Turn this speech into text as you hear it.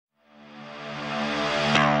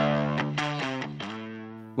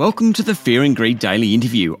Welcome to the Fear and Greed Daily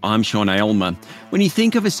Interview. I'm Sean Aylmer. When you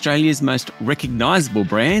think of Australia's most recognisable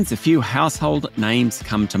brands, a few household names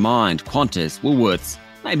come to mind. Qantas, Woolworths,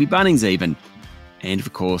 maybe Bunnings even. And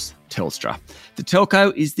of course, Telstra. The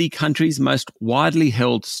telco is the country's most widely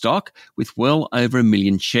held stock with well over 1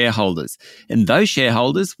 million shareholders. And those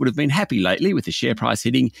shareholders would have been happy lately with the share price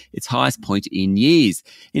hitting its highest point in years.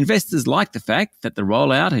 Investors like the fact that the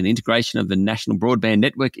rollout and integration of the national broadband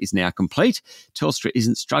network is now complete. Telstra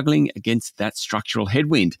isn't struggling against that structural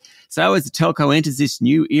headwind. So as the telco enters this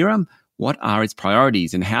new era, what are its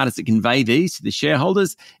priorities and how does it convey these to the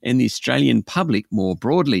shareholders and the Australian public more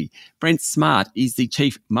broadly? Brent Smart is the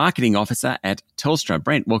Chief Marketing Officer at Telstra.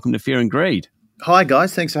 Brent, welcome to Fear and Greed. Hi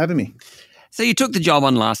guys, thanks for having me. So you took the job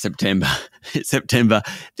on last September.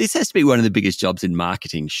 This has to be one of the biggest jobs in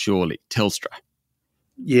marketing, surely, Telstra.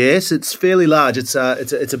 Yes, it's fairly large. It's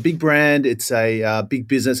a big brand. It's a big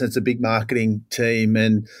business. And it's a big marketing team,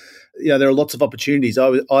 and there are lots of opportunities.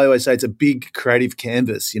 I always say it's a big creative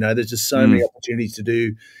canvas. There's just so many opportunities to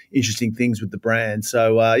do interesting things with the brand.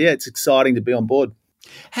 So it's exciting to be on board.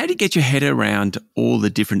 How do you get your head around all the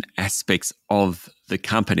different aspects of the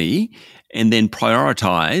company and then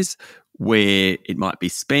prioritise where it might be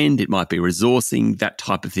spend, it might be resourcing, that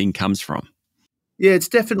type of thing comes from? Yeah, it's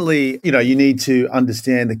definitely, you need to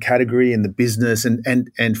understand the category and the business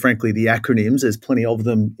and frankly, the acronyms. There's plenty of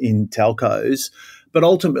them in telcos. But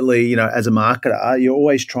ultimately, as a marketer, you're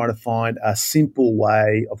always trying to find a simple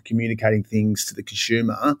way of communicating things to the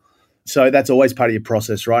consumer. So that's always part of your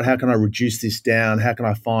process, right? How can I reduce this down? How can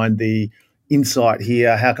I find the insight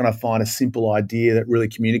here? How can I find a simple idea that really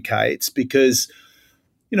communicates? Because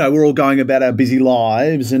we're all going about our busy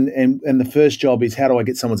lives and the first job is how do I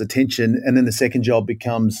get someone's attention? And then the second job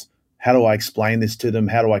becomes how do I explain this to them?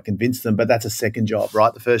 How do I convince them? But that's a second job,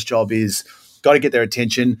 right? The first job is got to get their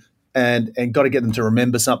attention and got to get them to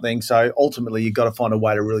remember something. So ultimately you've got to find a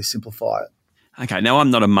way to really simplify it. Okay, now I'm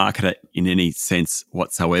not a marketer in any sense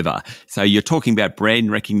whatsoever. So you're talking about brand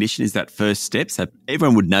recognition is that first step. So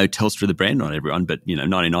everyone would know Telstra the brand, not everyone, but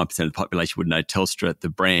 99% of the population would know Telstra the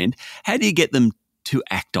brand. How do you get them to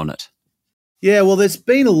act on it? Yeah, well, there's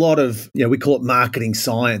been a lot of, we call it marketing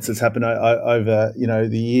science that's happened over,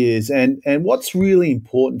 the years. And what's really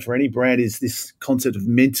important for any brand is this concept of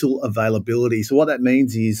mental availability. So what that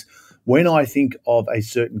means is when I think of a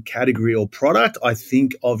certain category or product, I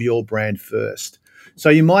think of your brand first. So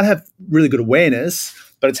you might have really good awareness,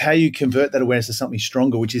 but it's how you convert that awareness to something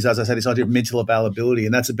stronger, which is, as I said, this idea of mental availability.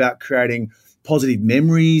 And that's about creating positive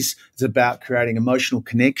memories. It's about creating emotional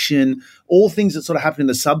connection, all things that sort of happen in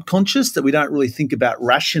the subconscious that we don't really think about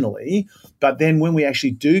rationally. But then when we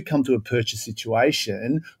actually do come to a purchase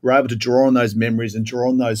situation, we're able to draw on those memories and draw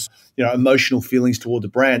on those, emotional feelings toward the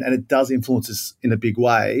brand. And it does influence us in a big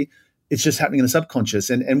way. It's just happening in the subconscious.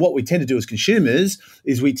 And what we tend to do as consumers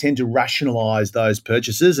is we tend to rationalize those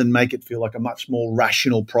purchases and make it feel like a much more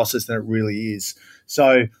rational process than it really is.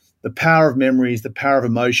 So the power of memories, the power of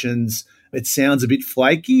emotions, it sounds a bit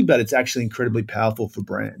flaky, but it's actually incredibly powerful for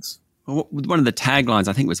brands. Well, one of the taglines,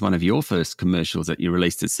 I think it was one of your first commercials that you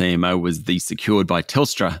released at CMO, was the Secured by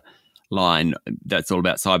Telstra line. That's all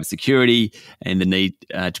about cybersecurity and the need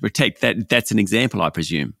to protect. That's an example, I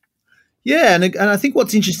presume. Yeah, and I think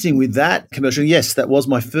what's interesting with that commercial, yes, that was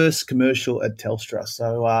my first commercial at Telstra.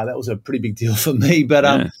 So that was a pretty big deal for me. But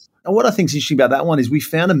and what I think is interesting about that one is we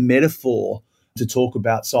found a metaphor to talk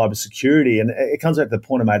about cybersecurity. And it comes back to the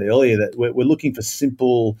point I made earlier that we're looking for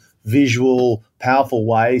simple, visual, powerful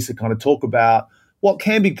ways to kind of talk about what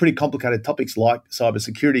can be pretty complicated topics like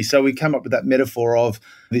cybersecurity. So we came up with that metaphor of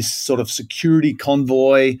this sort of security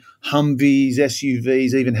convoy, Humvees,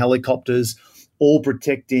 SUVs, even helicopters, all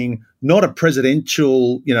protecting not a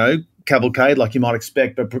presidential, cavalcade like you might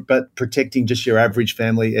expect, but protecting just your average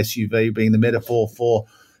family SUV, being the metaphor for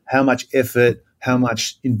how much effort, how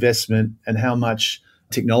much investment and how much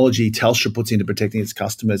technology Telstra puts into protecting its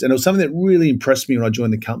customers. And it was something that really impressed me when I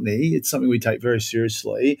joined the company. It's something we take very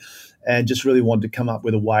seriously and just really wanted to come up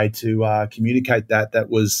with a way to communicate that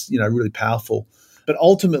was, really powerful. But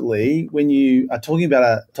ultimately, when you are talking about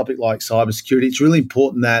a topic like cybersecurity, it's really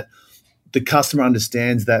important that the customer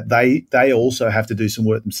understands that they also have to do some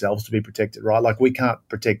work themselves to be protected, right? Like we can't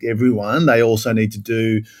protect everyone. They also need to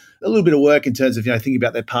do a little bit of work in terms of, thinking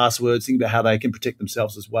about their passwords, thinking about how they can protect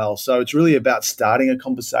themselves as well. So it's really about starting a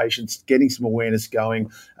conversation, getting some awareness going,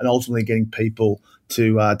 and ultimately getting people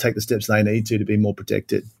to take the steps they need to be more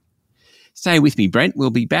protected. Stay with me, Brent. We'll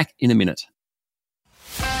be back in a minute.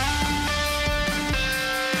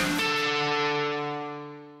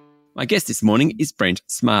 My guest this morning is Brent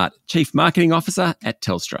Smart, Chief Marketing Officer at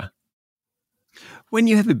Telstra. When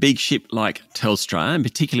you have a big ship like Telstra, and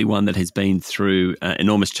particularly one that has been through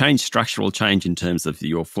enormous change, structural change in terms of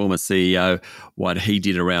your former CEO, what he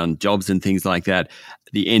did around jobs and things like that,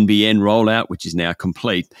 the NBN rollout, which is now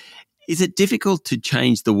complete, is it difficult to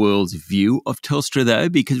change the world's view of Telstra though?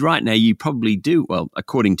 Because right now you probably do, well,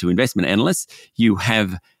 according to investment analysts, you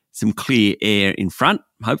have some clear air in front,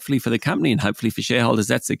 hopefully for the company and hopefully for shareholders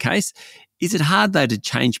that's the case. Is it hard though to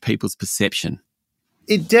change people's perception?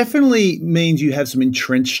 It definitely means you have some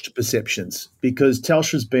entrenched perceptions because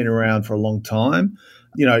Telstra's been around for a long time.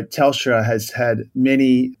 You know, Telstra has had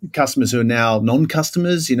many customers who are now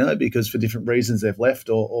non-customers, you know, because for different reasons they've left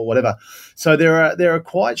or whatever. So there are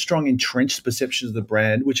quite strong entrenched perceptions of the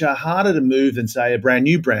brand, which are harder to move than, say, a brand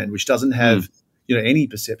new brand, which doesn't have, any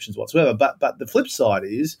perceptions whatsoever. But the flip side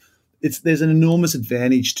is there's an enormous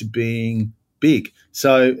advantage to being big.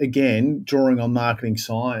 So again, drawing on marketing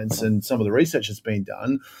science and some of the research that's been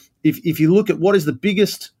done, if you look at what is the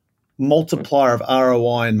biggest multiplier of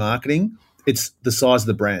ROI in marketing, it's the size of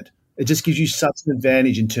the brand. It just gives you such an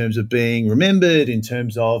advantage in terms of being remembered, in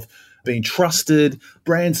terms of being trusted.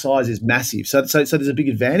 Brand size is massive. So there's a big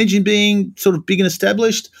advantage in being sort of big and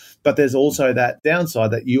established, but there's also that downside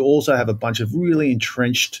that you also have a bunch of really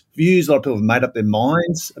entrenched views. A lot of people have made up their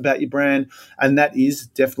minds about your brand, and that is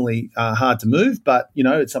definitely hard to move, but,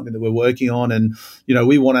 it's something that we're working on. And,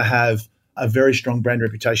 we want to have a very strong brand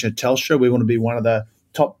reputation at Telstra. We want to be one of the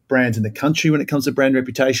top brands in the country when it comes to brand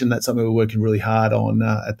reputation. That's something we're working really hard on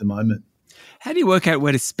at the moment. How do you work out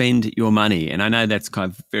where to spend your money? And I know that's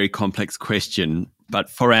kind of a very complex question, but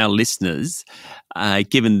for our listeners,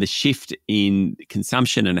 given the shift in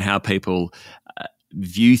consumption and how people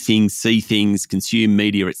view things, see things, consume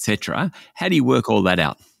media, etc., how do you work all that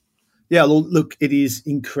out? Yeah, look, it is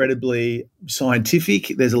incredibly scientific.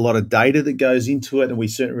 There's a lot of data that goes into it, and we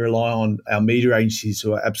certainly rely on our media agencies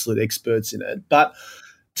who are absolute experts in it. But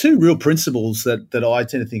two real principles that I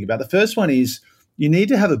tend to think about. The first one is you need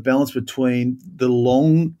to have a balance between the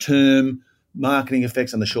long-term marketing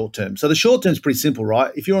effects and the short-term. So the short-term is pretty simple,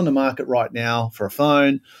 right? If you're on the market right now for a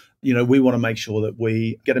phone, we want to make sure that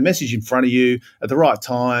we get a message in front of you at the right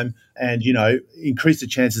time and, increase the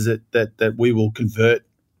chances that we will convert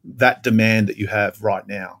that demand that you have right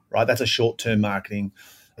now, right? That's a short-term marketing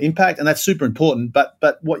impact, and that's super important. But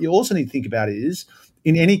what you also need to think about is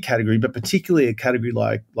in any category, but particularly a category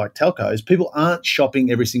like telcos, people aren't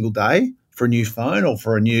shopping every single day for a new phone or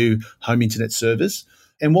for a new home internet service.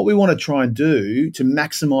 And what we want to try and do to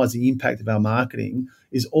maximize the impact of our marketing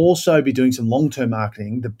is also be doing some long-term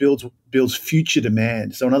marketing that builds future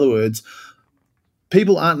demand. So in other words,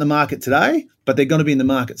 people aren't in the market today, but they're going to be in the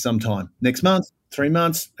market sometime, next month, 3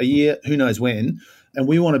 months, a year, who knows when. And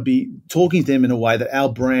we want to be talking to them in a way that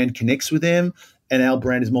our brand connects with them and our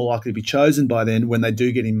brand is more likely to be chosen by them when they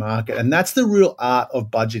do get in market. And that's the real art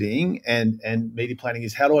of budgeting and media planning,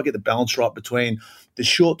 is how do I get the balance right between the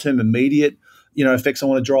short-term immediate effects I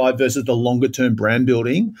want to drive versus the longer-term brand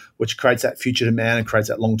building, which creates that future demand and creates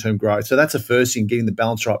that long-term growth. So that's the first thing, getting the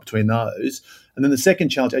balance right between those. And then the second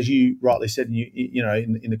challenge, as you rightly said,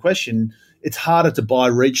 in the question, it's harder to buy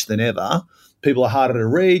reach than ever. People are harder to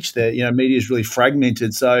reach. Media is really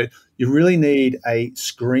fragmented. So you really need a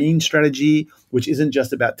screen strategy, which isn't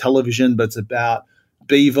just about television, but it's about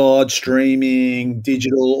BVOD, streaming,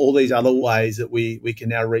 digital, all these other ways that we can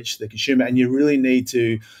now reach the consumer. And you really need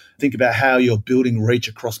to think about how you're building reach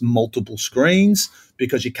across multiple screens,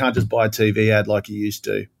 because you can't just buy a TV ad like you used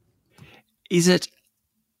to. Is it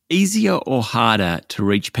easier or harder to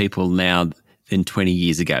reach people now than 20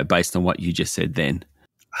 years ago, based on what you just said then?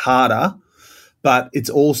 Harder, but it's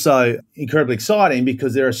also incredibly exciting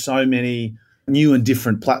because there are so many new and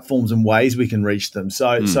different platforms and ways we can reach them.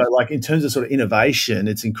 So like in terms of sort of innovation,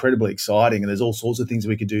 it's incredibly exciting, and there's all sorts of things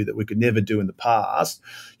we could do that we could never do in the past.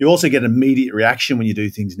 You also get an immediate reaction when you do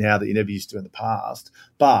things now that you never used to in the past,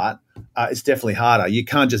 but it's definitely harder. You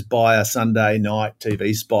can't just buy a Sunday night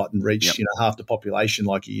TV spot and reach half the population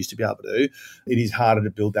like you used to be able to do. It is harder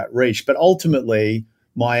to build that reach. But ultimately,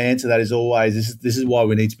 my answer to that is always this is why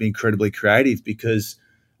we need to be incredibly creative, because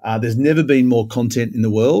there's never been more content in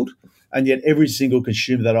the world. And yet every single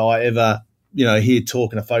consumer that I ever, hear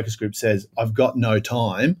talk in a focus group says, I've got no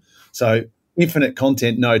time. So infinite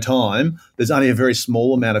content, no time. There's only a very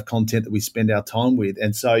small amount of content that we spend our time with.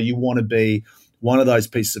 And so you want to be one of those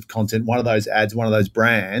pieces of content, one of those ads, one of those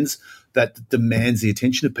brands that demands the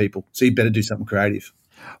attention of people. So you better do something creative.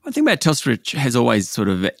 One thing about Telstra has always sort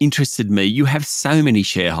of interested me. You have so many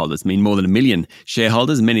shareholders, more than 1 million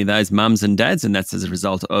shareholders, many of those mums and dads, and that's as a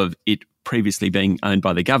result of it previously being owned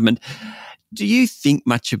by the government. Do you think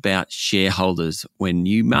much about shareholders when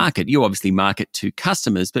you market? You obviously market to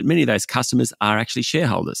customers, but many of those customers are actually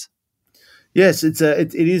shareholders. Yes, it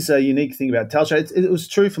is a unique thing about Telstra. It was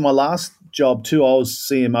true for my last job too. I was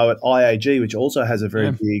CMO at IAG, which also has a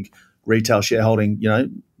very big retail shareholding.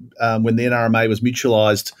 When the NRMA was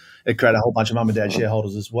mutualised, it created a whole bunch of mum and dad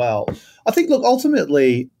shareholders as well. I think, look,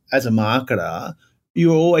 ultimately, as a marketer,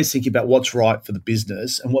 you're always thinking about what's right for the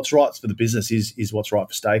business, and what's right for the business is what's right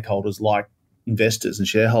for stakeholders like investors and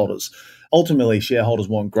shareholders. Ultimately, shareholders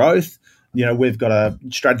want growth. We've got a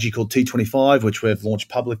strategy called T25, which we've launched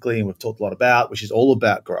publicly and we've talked a lot about, which is all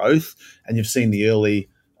about growth. And you've seen the early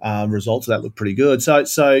results of that look pretty good. So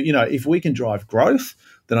if we can drive growth,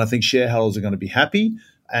 then I think shareholders are going to be happy.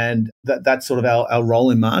 And that's sort of our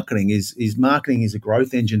role in marketing is marketing is a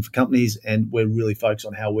growth engine for companies. And we're really focused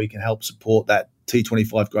on how we can help support that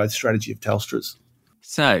T25 growth strategy of Telstra's.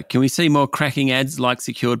 So, can we see more cracking ads like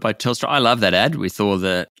Secured by Telstra? I love that ad with all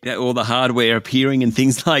the hardware appearing and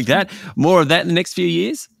things like that. More of that in the next few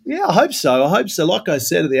years? Yeah, I hope so. Like I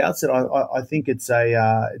said at the outset, I think it's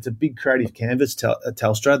a big creative canvas at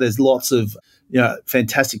Telstra. There's lots of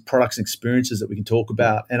fantastic products and experiences that we can talk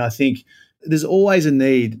about, and I think there's always a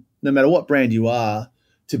need, no matter what brand you are,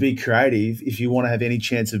 to be creative if you want to have any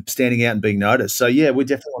chance of standing out and being noticed. So yeah, we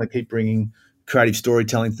definitely want to keep bringing creative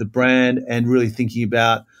storytelling to the brand and really thinking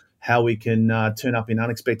about how we can turn up in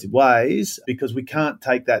unexpected ways, because we can't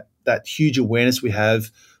take that huge awareness we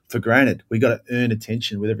have for granted. We've got to earn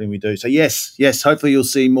attention with everything we do. So yes, hopefully you'll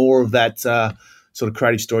see more of that sort of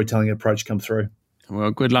creative storytelling approach come through.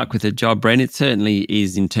 Well, good luck with the job, Brent. It certainly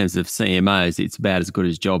is, in terms of CMOs, it's about as good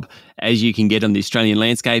a job as you can get on the Australian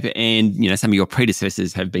landscape. And, some of your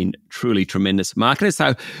predecessors have been truly tremendous marketers.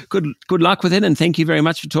 So good luck with it. And thank you very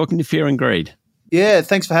much for talking to Fear and Greed. Yeah,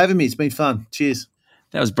 thanks for having me. It's been fun. Cheers.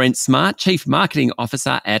 That was Brent Smart, Chief Marketing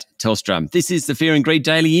Officer at Telstra. This is the Fear and Greed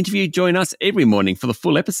Daily Interview. Join us every morning for the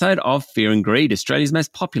full episode of Fear and Greed, Australia's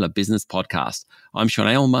most popular business podcast. I'm Sean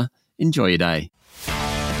Aylmer. Enjoy your day.